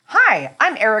Hi,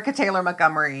 I'm Erica Taylor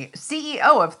Montgomery,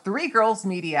 CEO of Three Girls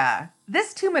Media.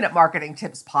 This 2-minute marketing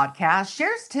tips podcast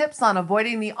shares tips on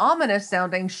avoiding the ominous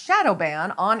sounding shadow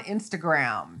ban on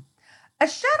Instagram. A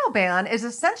shadow ban is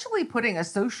essentially putting a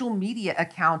social media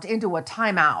account into a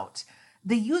timeout.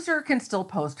 The user can still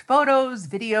post photos,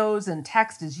 videos, and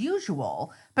text as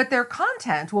usual, but their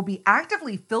content will be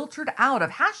actively filtered out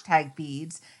of hashtag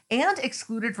feeds and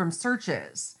excluded from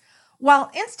searches.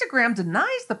 While Instagram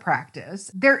denies the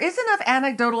practice, there is enough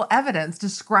anecdotal evidence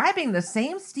describing the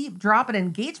same steep drop in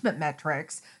engagement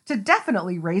metrics to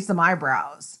definitely raise some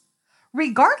eyebrows.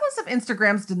 Regardless of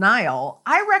Instagram's denial,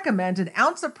 I recommend an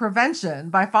ounce of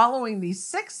prevention by following these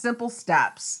 6 simple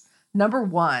steps. Number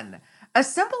 1,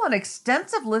 assemble an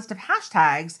extensive list of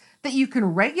hashtags that you can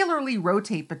regularly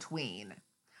rotate between.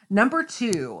 Number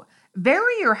 2,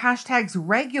 vary your hashtags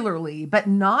regularly but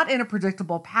not in a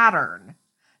predictable pattern.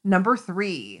 Number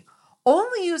 3,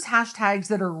 only use hashtags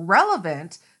that are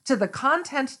relevant to the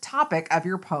content topic of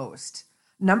your post.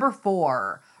 Number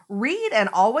 4, read and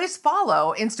always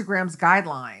follow Instagram's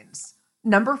guidelines.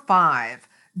 Number 5,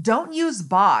 don't use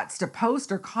bots to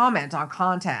post or comment on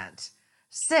content.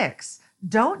 6,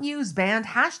 don't use banned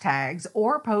hashtags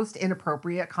or post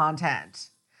inappropriate content.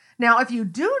 Now, if you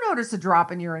do notice a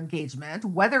drop in your engagement,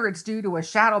 whether it's due to a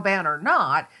shadow ban or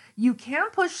not, you can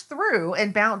push through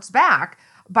and bounce back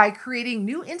by creating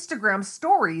new Instagram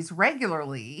stories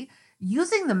regularly,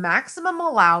 using the maximum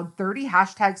allowed 30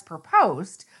 hashtags per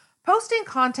post, posting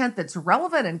content that's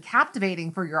relevant and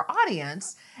captivating for your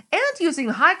audience, and using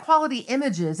high quality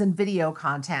images and video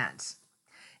content.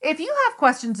 If you have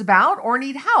questions about or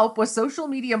need help with social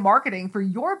media marketing for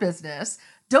your business,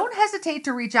 don't hesitate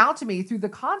to reach out to me through the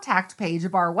contact page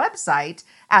of our website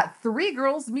at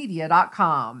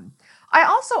threegirlsmedia.com. I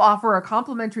also offer a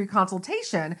complimentary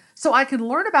consultation so I can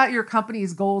learn about your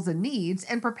company's goals and needs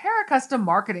and prepare a custom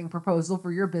marketing proposal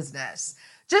for your business.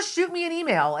 Just shoot me an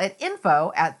email at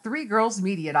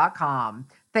info@threegirlsmedia.com.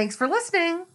 Thanks for listening.